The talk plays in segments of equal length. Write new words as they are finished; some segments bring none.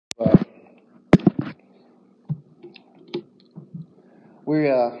We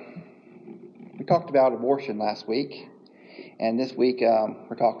talked about abortion last week, and this week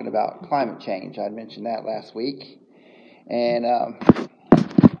we're talking about climate change. I mentioned that last week, and I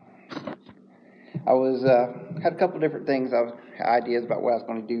was had a couple different things, ideas about what I was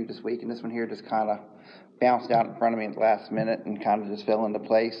going to do this week, and this one here just kind of bounced out in front of me at the last minute and kind of just fell into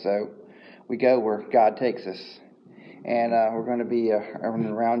place. So we go where God takes us, and we're going to be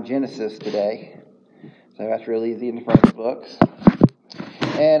around Genesis today. So that's real easy in the front of the books.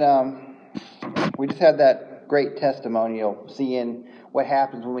 And we just had that great testimonial, seeing what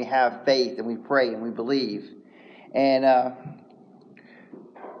happens when we have faith and we pray and we believe. And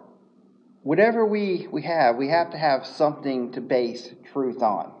whatever we have to have something to base truth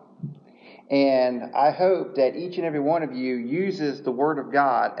on. And I hope that each and every one of you uses the Word of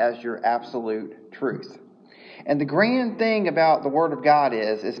God as your absolute truth. And the grand thing about the Word of God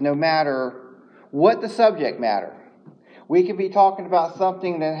is no matter what the subject matter, we can be talking about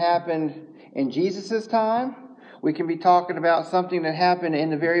something that happened in Jesus' time. We can be talking about something that happened in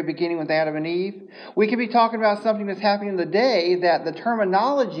the very beginning with Adam and Eve. We can be talking about something that's happening today that the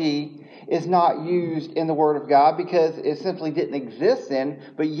terminology is not used in the Word of God because it simply didn't exist then.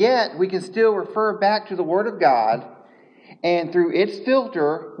 But yet we can still refer back to the Word of God, and through its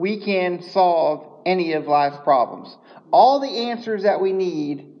filter we can solve any of life's problems. All the answers that we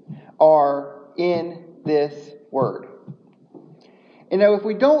need are in this Word. You know, if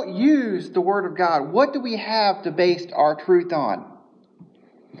we don't use the Word of God, what do we have to base our truth on?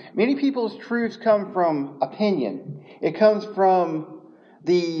 Many people's truths come from opinion. It comes from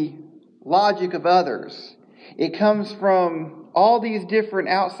the logic of others. It comes from all these different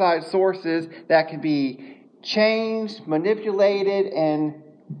outside sources that can be changed, manipulated, and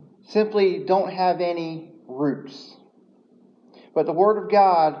simply don't have any roots. But the Word of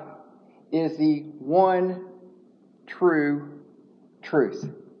God is the one true truth.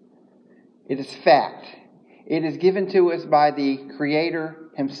 It is fact. It is given to us by the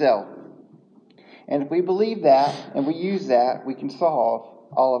Creator Himself. And if we believe that and we use that, we can solve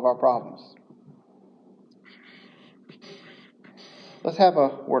all of our problems. Let's have a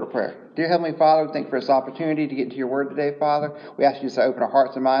word of prayer. Dear Heavenly Father, we thank you for this opportunity to get into your Word today, Father. We ask you to open our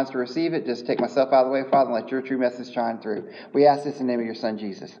hearts and minds to receive it. Just take myself out of the way, Father, and let your true message shine through. We ask this in the name of your Son,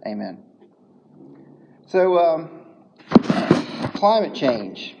 Jesus. Amen. So, climate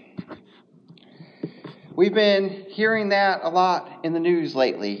change. We've been hearing that a lot in the news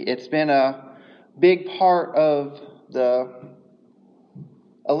lately. It's been a big part of the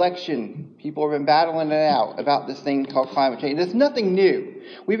election. People have been battling it out about this thing called climate change. It's nothing new.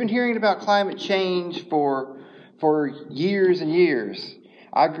 We've been hearing about climate change for years and years.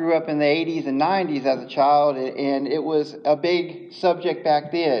 I grew up in the 80s and 90s as a child, and it was a big subject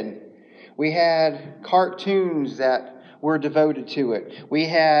back then. We had cartoons that were devoted to it. We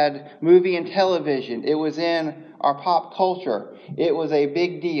had movie and television. It was in our pop culture. It was a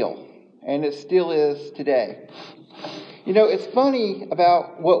big deal, and it still is today. You know, it's funny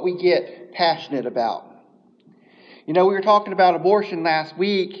about what we get passionate about. You know, we were talking about abortion last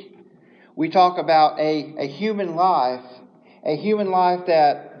week. We talk about a human life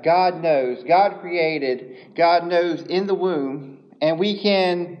that God knows, God created, God knows in the womb, and we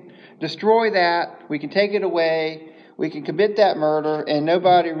can destroy that, we can take it away, we can commit that murder, and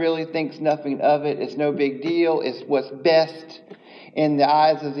nobody really thinks nothing of it. It's no big deal. It's what's best in the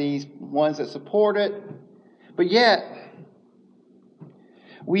eyes of these ones that support it. But yet,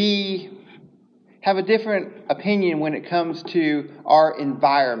 we have a different opinion when it comes to our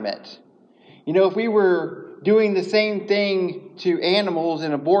environment. You know, if we were doing the same thing to animals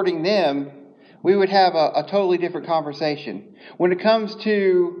and aborting them, we would have a totally different conversation. When it comes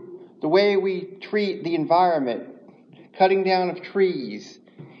to the way we treat the environment, cutting down of trees,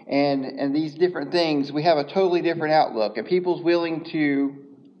 and these different things, we have a totally different outlook. And people's willing to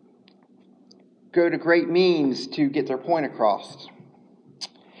go to great means to get their point across.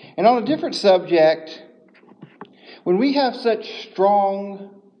 And on a different subject, when we have such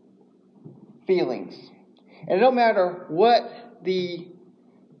strong feelings, and it don't matter what the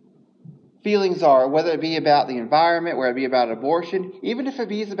feelings are, whether it be about the environment, whether it be about abortion, even if it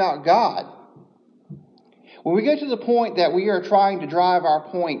be about God, when we get to the point that we are trying to drive our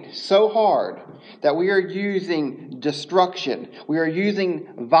point so hard that we are using destruction, we are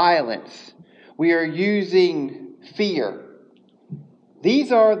using violence, we are using fear,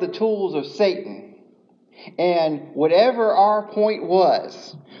 these are the tools of Satan. And whatever our point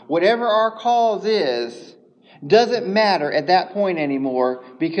was, whatever our cause is, doesn't matter at that point anymore,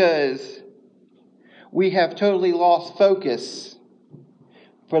 because we have totally lost focus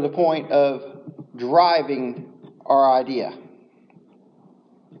for the point of driving our idea.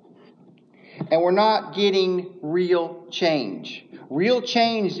 and we're not getting real change. Real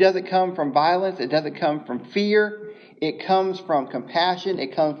change doesn't come from violence. It doesn't come from fear. It comes from compassion.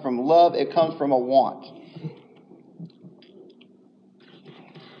 It comes from love. It comes from a want.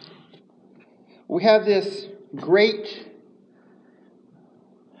 We have this great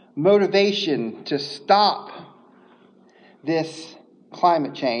motivation to stop this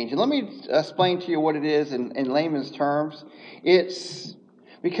climate change. And let me explain to you what it is in layman's terms. It's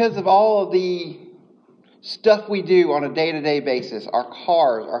because of all of the stuff we do on a day-to-day basis, our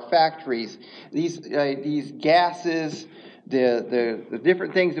cars, our factories, these gases, the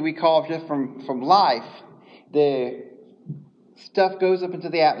different things that we call just from life, the stuff goes up into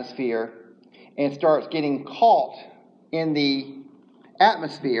the atmosphere and starts getting caught in the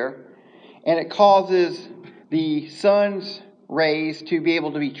atmosphere, and it causes the sun's rays to be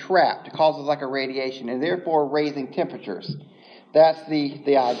able to be trapped. It causes like a radiation, and therefore raising temperatures. That's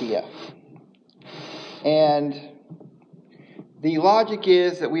the idea. And the logic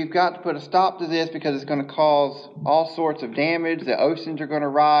is that we've got to put a stop to this because it's going to cause all sorts of damage. The oceans are going to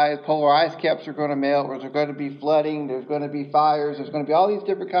rise, polar ice caps are going to melt, there's going to be flooding, there's going to be fires, there's going to be all these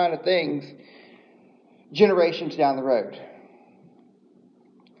different kind of things generations down the road.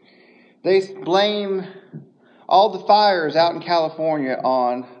 They blame all the fires out in California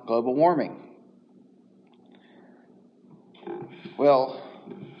on global warming. Well,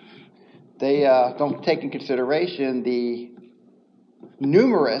 they don't take in consideration the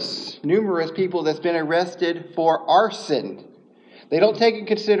numerous people that's been arrested for arson. They don't take in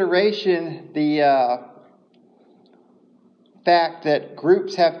consideration the fact that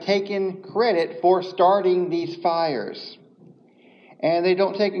groups have taken credit for starting these fires. And they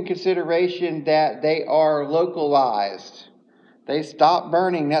don't take in consideration that they are localized. They stop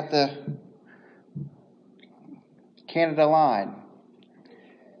burning at the Canada line.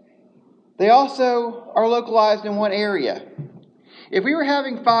 They also are localized in one area. If we were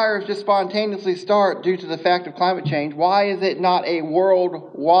having fires just spontaneously start due to the fact of climate change, why is it not a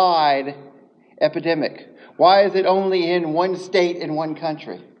worldwide epidemic? Why is it only in one state in one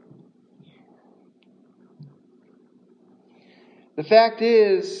country? The fact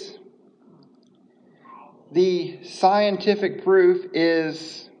is, the scientific proof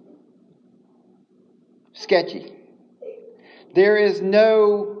is sketchy. There is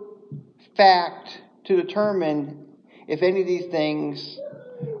no fact to determine if any of these things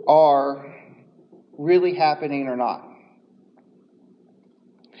are really happening or not.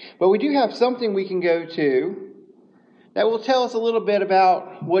 But we do have something we can go to that will tell us a little bit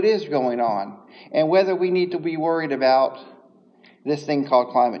about what is going on and whether we need to be worried about this thing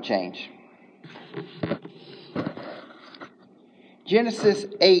called climate change. Genesis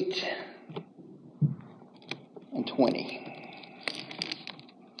 8 and 20.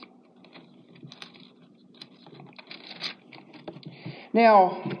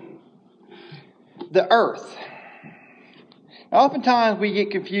 Now, the earth. Now, oftentimes we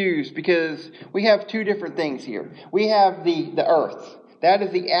get confused because we have two different things here. We have the earth. That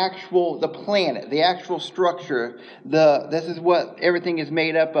is the planet, the actual structure. This is what everything is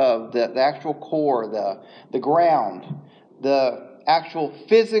made up of. The actual core, the ground, the actual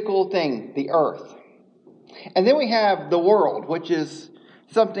physical thing, the earth. And then we have the world, which is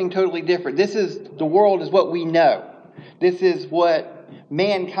something totally different. The world is what we know. This is what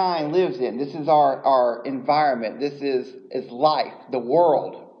mankind lives in. This is our environment. This is life, the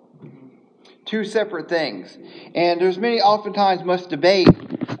world. Two separate things. And there's oftentimes much debate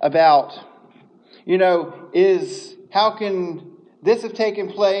about, how can this have taken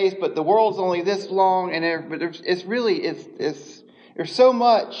place, but the world's only this long, but there's so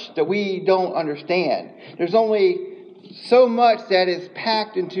much that we don't understand. There's only so much that is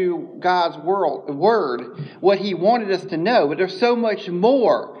packed into God's word, what He wanted us to know, but there's so much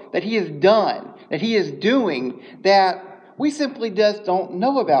more that He has done, that He is doing, that we simply just don't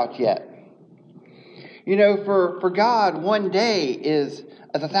know about yet. For God, one day is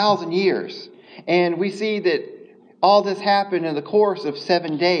as 1,000 years. And we see that all this happened in the course of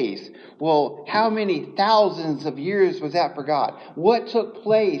 7 days. Well, how many thousands of years was that for God? What took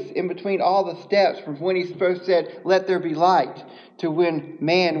place in between all the steps from when He first said, "Let there be light," to when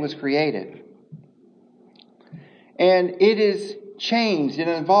man was created? And it is changed and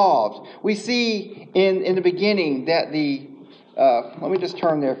evolved. We see in the beginning that let me just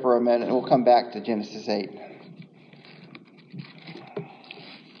turn there for a minute and we'll come back to Genesis 8.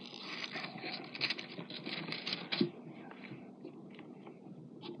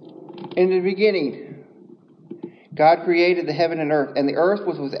 In the beginning, God created the heaven and earth, and the earth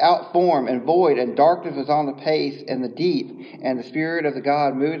was without form and void, and darkness was on the face in the deep, and the Spirit of the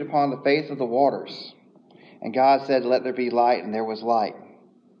God moved upon the face of the waters. And God said, "Let there be light," and there was light.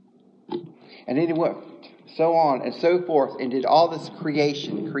 And then he went so on and so forth and did all this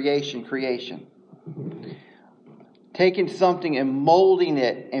creation. Taking something and molding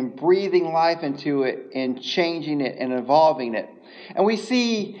it and breathing life into it and changing it and evolving it. And we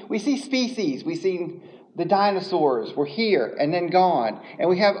see species. We see the dinosaurs were here and then gone. And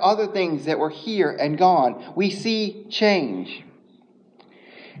we have other things that were here and gone. We see change.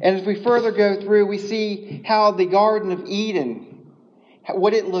 And as we further go through, we see how the Garden of Eden,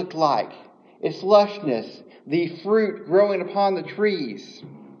 what it looked like. Its lushness, the fruit growing upon the trees.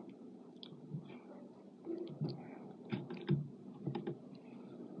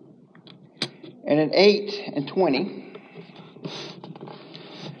 And in 8 and 20,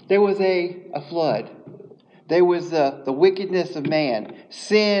 there was a flood. There was the wickedness of man,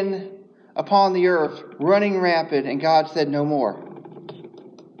 sin upon the earth, running rampant, and God said no more.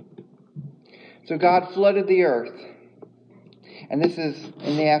 So God flooded the earth. And this is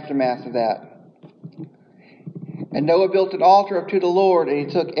in the aftermath of that. And Noah built an altar up to the Lord, and he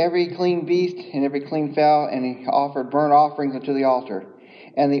took every clean beast and every clean fowl, and he offered burnt offerings unto the altar.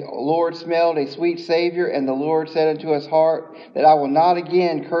 And the Lord smelled a sweet Savior, and the Lord said unto his heart, that I will not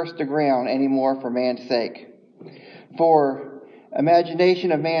again curse the ground any more for man's sake. For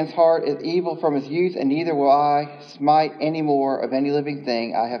imagination of man's heart is evil from his youth, and neither will I smite any more of any living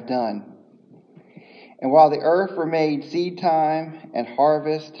thing I have done. And while the earth made seed time and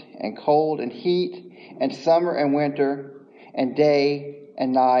harvest, and cold and heat, and summer and winter, and day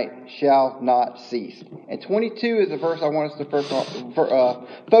and night shall not cease. And 22 is the verse I want us to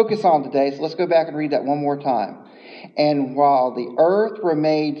focus on today. So let's go back and read that one more time. And while the earth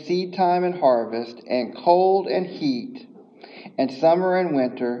made seed time and harvest, and cold and heat, and summer and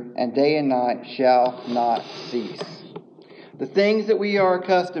winter, and day and night shall not cease. The things that we are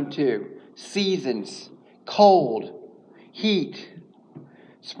accustomed to, seasons, cold, heat,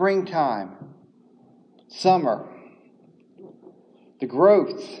 springtime, summer, the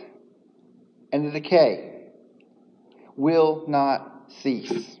growth and the decay will not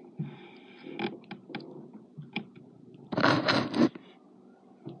cease.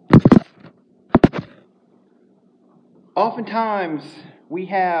 Oftentimes we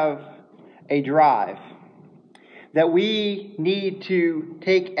have a drive that we need to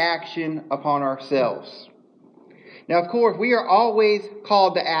take action upon ourselves. Now, of course, we are always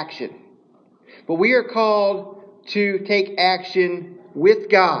called to action. But we are called to take action with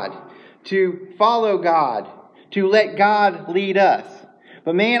God, to follow God, to let God lead us.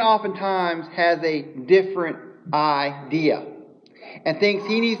 But man oftentimes has a different idea and thinks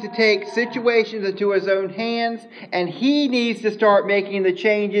he needs to take situations into his own hands, and he needs to start making the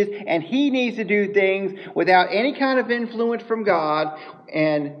changes, and he needs to do things without any kind of influence from God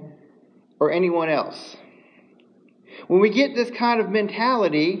or anyone else. When we get this kind of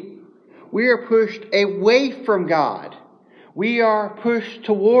mentality, we are pushed away from God. We are pushed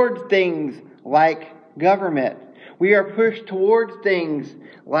towards things like government. We are pushed towards things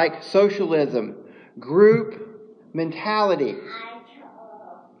like socialism, group mentality.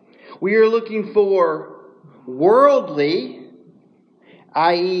 We are looking for worldly,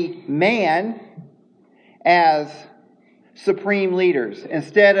 i.e. man, as supreme leaders,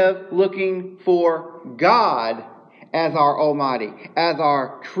 instead of looking for God as our Almighty, as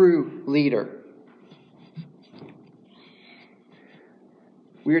our true leader.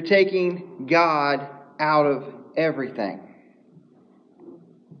 We are taking God out of everything.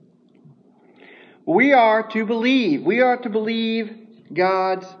 We are to believe. We are to believe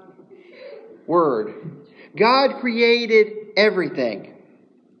God's Word. God created everything.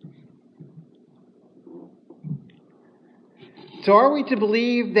 So are we to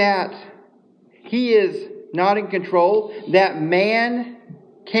believe that He is not in control, that man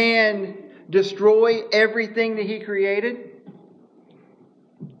can destroy everything that he created?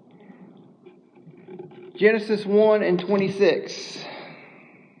 Genesis 1 and 26.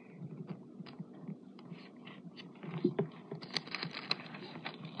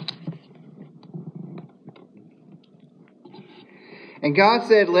 And God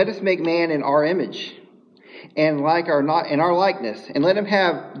said, "Let us make man in our image, and in our likeness, and let him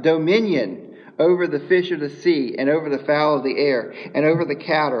have dominion over the fish of the sea, and over the fowl of the air, and over the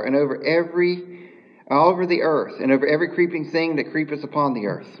cattle, and over the earth, and over every creeping thing that creepeth upon the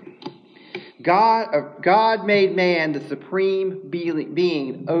earth." God made man the supreme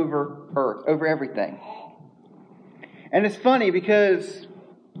being over earth, over everything. And it's funny because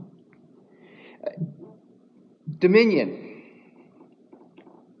Dominion.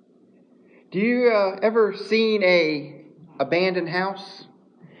 Do you ever seen a abandoned house?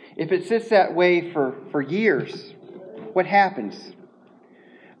 If it sits that way for years, what happens?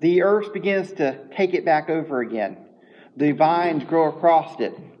 The earth begins to take it back over again. The vines grow across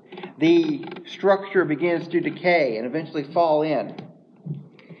it. The structure begins to decay and eventually fall in.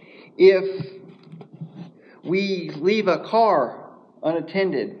 If we leave a car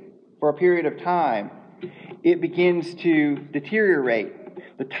unattended for a period of time, it begins to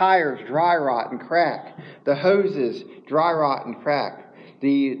deteriorate. The tires dry rot and crack. The hoses dry rot and crack.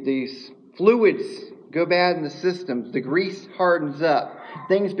 These fluids go bad in the systems. The grease hardens up.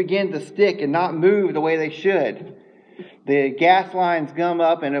 Things begin to stick and not move the way they should. The gas lines gum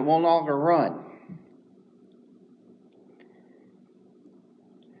up and it will no longer run.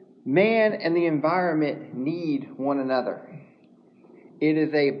 Man and the environment need one another. It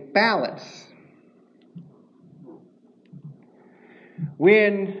is a balance.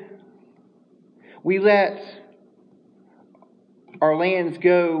 When we let our lands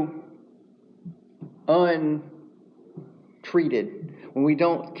go untreated, when we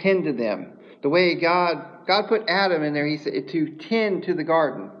don't tend to them, the way God put Adam in there, he said to tend to the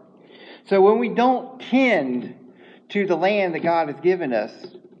garden. So when we don't tend to the land that God has given us,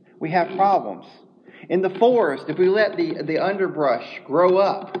 we have problems. In the forest, if we let the underbrush grow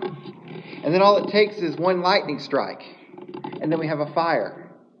up, and then all it takes is one lightning strike, and then we have a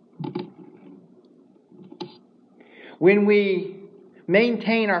fire. When we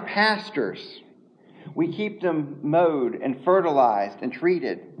maintain our pastures, we keep them mowed and fertilized and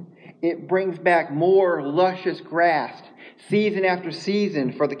treated. It brings back more luscious grass season after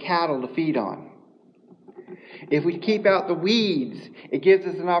season for the cattle to feed on. If we keep out the weeds, it gives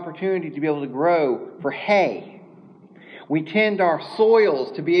us an opportunity to be able to grow for hay. We tend our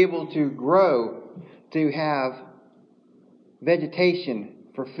soils to be able to grow, to have vegetation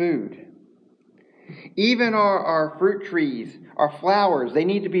for food. Even our fruit trees, our flowers, they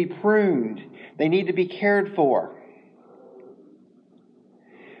need to be pruned. They need to be cared for.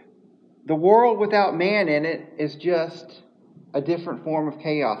 The world without man in it is just a different form of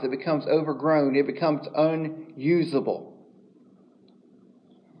chaos. It becomes overgrown. It becomes unusable.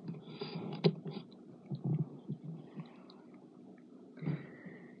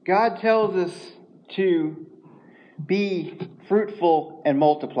 God tells us to be fruitful and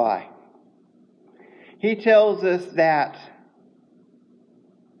multiply. He tells us that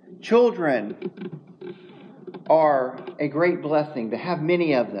children are a great blessing, to have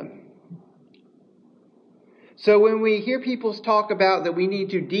many of them. So when we hear people talk about that we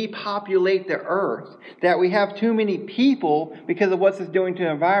need to depopulate the earth, that we have too many people because of what it's doing to the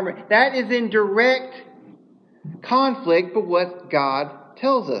environment, that is in direct conflict with what God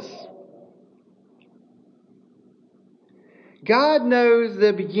tells us. God knows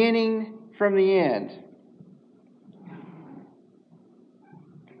the beginning from the end.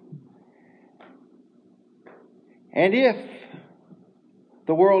 And if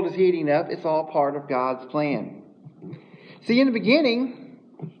the world is heating up, it's all part of God's plan. See, in the beginning,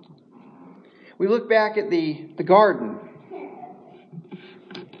 we look back at the garden.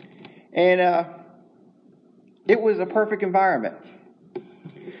 And it was a perfect environment.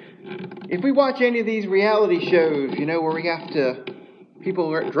 If we watch any of these reality shows, where we have to,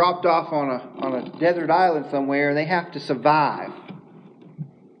 people are dropped off on a desert island somewhere and they have to survive.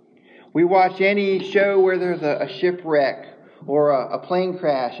 We watch any show where there's a shipwreck or a plane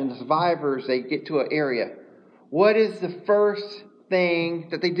crash and the survivors, they get to an area. What is the first thing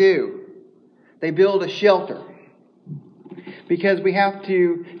that they do? They build a shelter. Because we have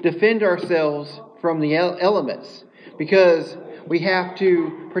to defend ourselves from the elements. Because we have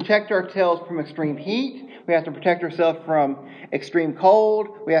to protect ourselves from extreme heat. We have to protect ourselves from extreme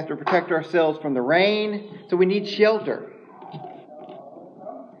cold. We have to protect ourselves from the rain. So we need shelter.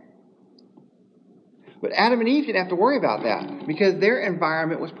 But Adam and Eve didn't have to worry about that because their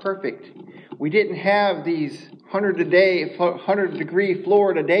environment was perfect. We didn't have these 100-degree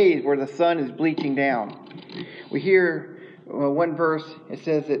Florida days where the sun is bleaching down. We hear one verse, it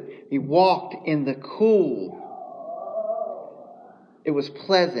says that he walked in the cool. It was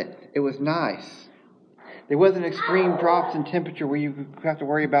pleasant. It was nice. There wasn't extreme drops in temperature where you have to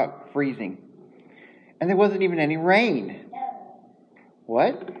worry about freezing. And there wasn't even any rain.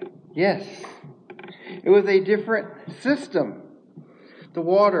 What? Yes. It was a different system. The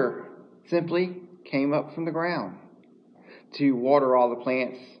water simply came up from the ground to water all the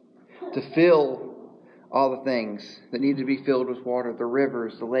plants, to fill all the things that needed to be filled with water, the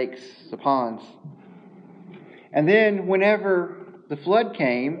rivers, the lakes, the ponds. And then whenever the flood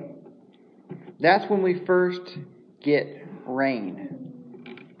came, That's when we first get rain.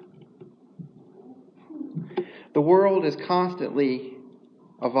 The world is constantly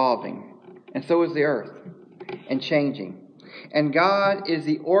evolving, and so is the earth, and changing. And God is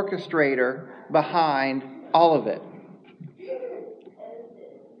the orchestrator behind all of it.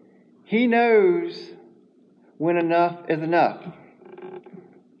 He knows when enough is enough.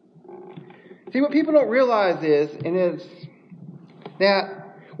 See, what people don't realize is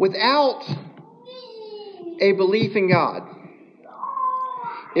that without a belief in God,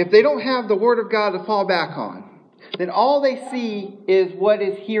 if they don't have the Word of God to fall back on, then all they see is what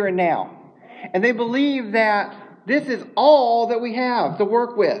is here and now. And they believe that this is all that we have to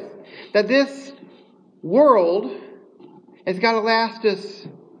work with. That this world has got to last us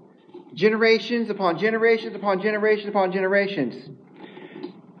generations upon generations upon generations upon generations.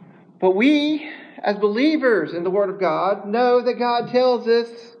 But we, as believers in the Word of God, know that God tells us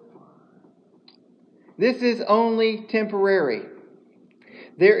this is only temporary.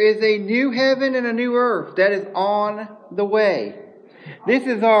 There is a new heaven and a new earth that is on the way. This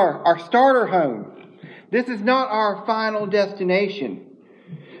is our starter home. This is not our final destination.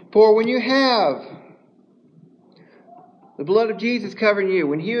 For when you have the blood of Jesus covering you,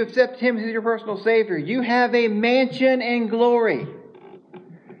 when you accept Him as your personal Savior, you have a mansion in glory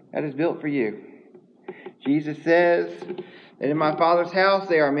that is built for you. Jesus says that in my Father's house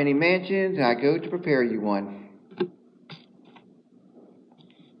there are many mansions, and I go to prepare you one.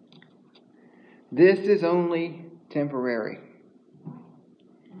 This is only temporary.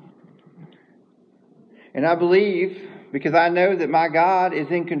 And I believe, because I know that my God is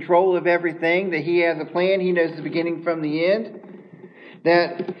in control of everything, that He has a plan, He knows the beginning from the end,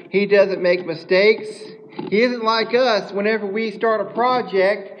 that He doesn't make mistakes. He isn't like us whenever we start a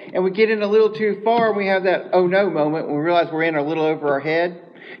project and we get in a little too far and we have that oh no moment when we realize we're in a little over our head.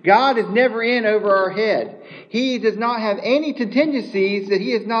 God is never in over our head. He does not have any contingencies that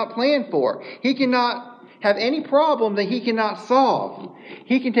He has not planned for. He cannot have any problem that He cannot solve.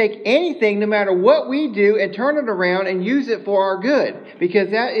 He can take anything, no matter what we do, and turn it around and use it for our good,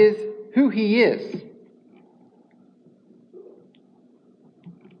 because that is who He is.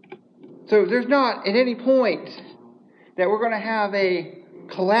 So there's not at any point that we're going to have a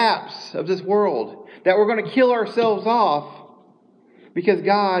collapse of this world, that we're going to kill ourselves off, because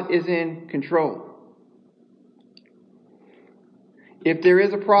God is in control. If there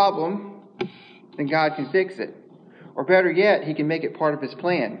is a problem, then God can fix it. Or better yet, He can make it part of His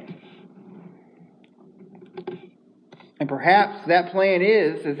plan. And perhaps that plan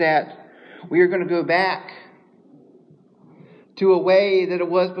is that we are going to go back to a way that it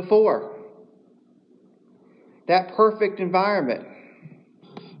was before. That perfect environment.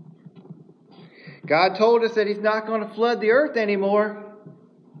 God told us that He's not going to flood the earth anymore.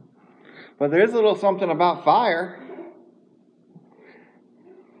 But there is a little something about fire.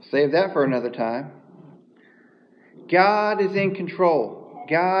 Save that for another time. God is in control.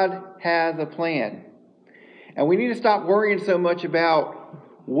 God has a plan. And we need to stop worrying so much about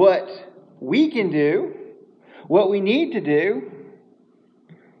what we can do, what we need to do.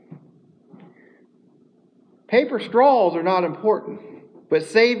 Paper straws are not important, but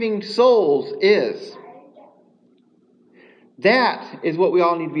saving souls is. That is what we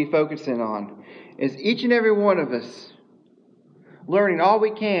all need to be focusing on, is each and every one of us learning all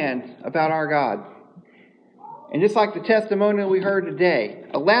we can about our God. And just like the testimonial we heard today,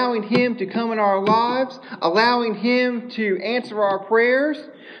 allowing Him to come in our lives, allowing Him to answer our prayers,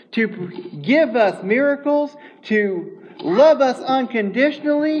 to give us miracles, to love us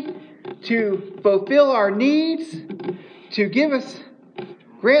unconditionally, to fulfill our needs, to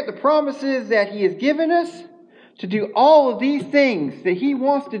grant the promises that He has given us, to do all of these things that He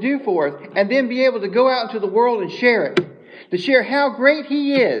wants to do for us, and then be able to go out into the world and share it. To share how great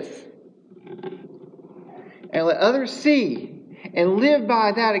He is. And let others see and live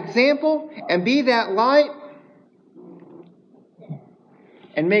by that example and be that light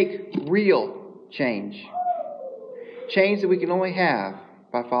and make real change. Change that we can only have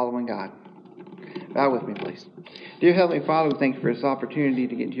by following God. Bow with me, please. Dear Heavenly Father, we thank you for this opportunity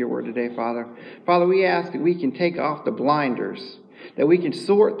to get into your word today, Father. Father, we ask that we can take off the blinders, that we can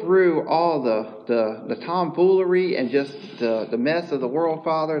sort through all the tomfoolery and just the mess of the world,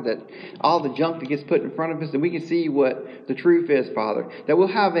 Father, that all the junk that gets put in front of us, that we can see what the truth is, Father. That we'll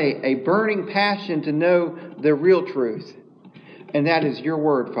have a burning passion to know the real truth. And that is your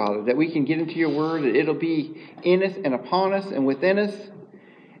word, Father. That we can get into your word, that it'll be in us and upon us and within us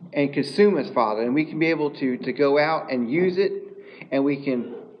and consume us, Father. And we can be able to go out and use it, and we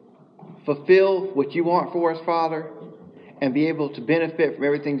can fulfill what you want for us, Father, and be able to benefit from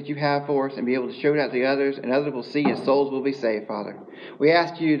everything that you have for us and be able to show it out to others, and others will see and souls will be saved, Father. We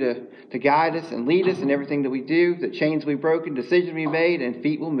ask you to guide us and lead us in everything that we do, that chains will be broken, decisions will be made, and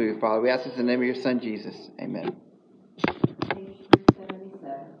feet will move, Father. We ask this in the name of your Son, Jesus. Amen.